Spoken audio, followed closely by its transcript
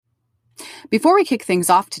Before we kick things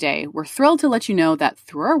off today, we're thrilled to let you know that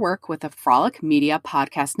through our work with the Frolic Media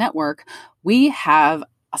Podcast Network, we have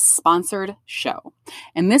a sponsored show.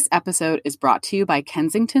 And this episode is brought to you by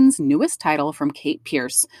Kensington's newest title from Kate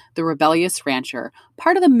Pierce, The Rebellious Rancher,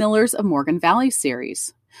 part of the Millers of Morgan Valley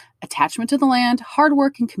series. Attachment to the land, hard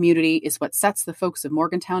work, and community is what sets the folks of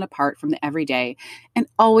Morgantown apart from the everyday and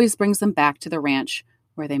always brings them back to the ranch,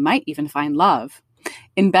 where they might even find love.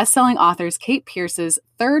 In best-selling authors Kate Pierce's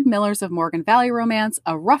third Millers of Morgan Valley romance,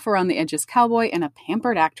 a rough-around-the-edges cowboy and a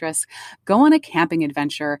pampered actress go on a camping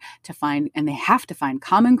adventure and they have to find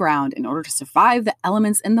common ground in order to survive the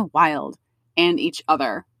elements in the wild and each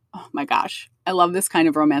other. Oh my gosh, I love this kind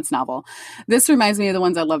of romance novel. This reminds me of the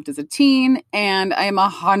ones I loved as a teen, and I am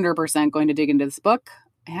 100% going to dig into this book.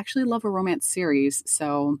 I actually love a romance series,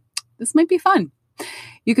 so this might be fun.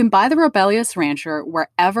 You can buy The Rebellious Rancher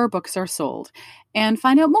wherever books are sold and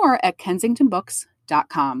find out more at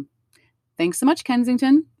kensingtonbooks.com. Thanks so much,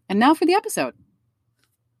 Kensington. And now for the episode.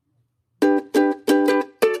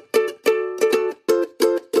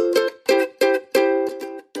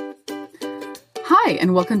 Hi,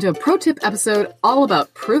 and welcome to a pro tip episode all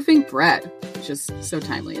about proofing bread, which is so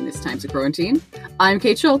timely in these times of quarantine. I'm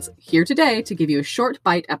Kate Schultz, here today to give you a short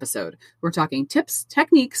bite episode. We're talking tips,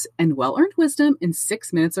 techniques, and well-earned wisdom in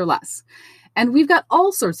 6 minutes or less. And we've got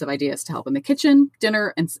all sorts of ideas to help in the kitchen,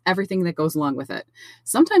 dinner, and everything that goes along with it.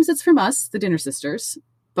 Sometimes it's from us, the Dinner Sisters,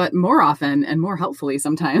 but more often and more helpfully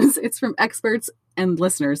sometimes, it's from experts and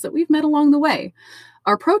listeners that we've met along the way.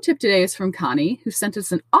 Our pro tip today is from Connie, who sent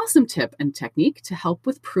us an awesome tip and technique to help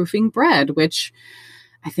with proofing bread, which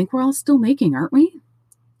I think we're all still making, aren't we?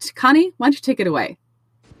 Connie, why don't you take it away?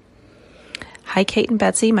 Hi, Kate and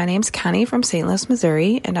Betsy. My name's Connie from St. Louis,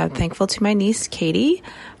 Missouri, and I'm thankful to my niece, Katie,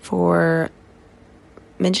 for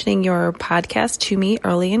mentioning your podcast to me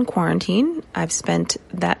early in quarantine. I've spent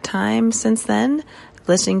that time since then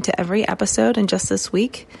listening to every episode, and just this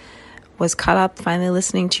week was caught up finally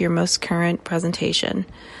listening to your most current presentation.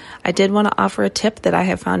 I did want to offer a tip that I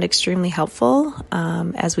have found extremely helpful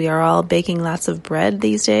as we are all baking lots of bread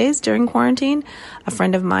these days during quarantine. A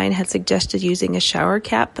friend of mine had suggested using a shower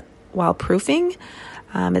cap while proofing.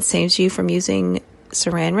 It saves you from using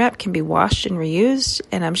saran wrap, can be washed and reused,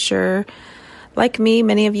 and I'm sure, like me,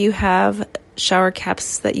 many of you have shower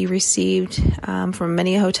caps that you received from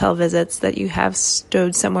many hotel visits that you have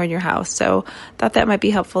stowed somewhere in your house. So thought that might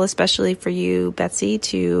be helpful, especially for you, Betsy,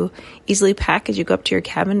 to easily pack as you go up to your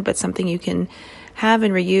cabin, but something you can have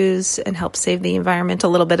and reuse and help save the environment a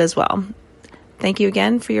little bit as well. Thank you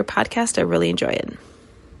again for your podcast. I really enjoy it.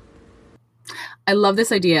 I love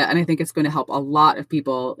this idea, and I think it's going to help a lot of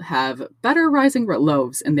people have better rising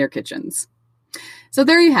loaves in their kitchens. So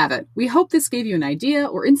there you have it. We hope this gave you an idea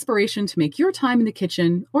or inspiration to make your time in the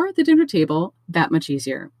kitchen or at the dinner table that much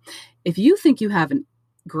easier. If you think you have a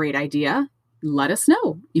great idea, let us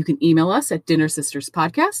know. You can email us at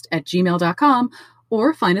dinnersisterspodcast@gmail.com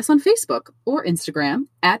or find us on Facebook or Instagram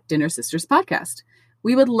at Dinner Sisters Podcast.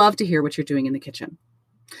 We would love to hear what you're doing in the kitchen.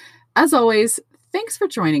 As always, thanks for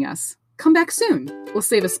joining us. Come back soon. We'll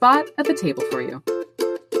save a spot at the table for you.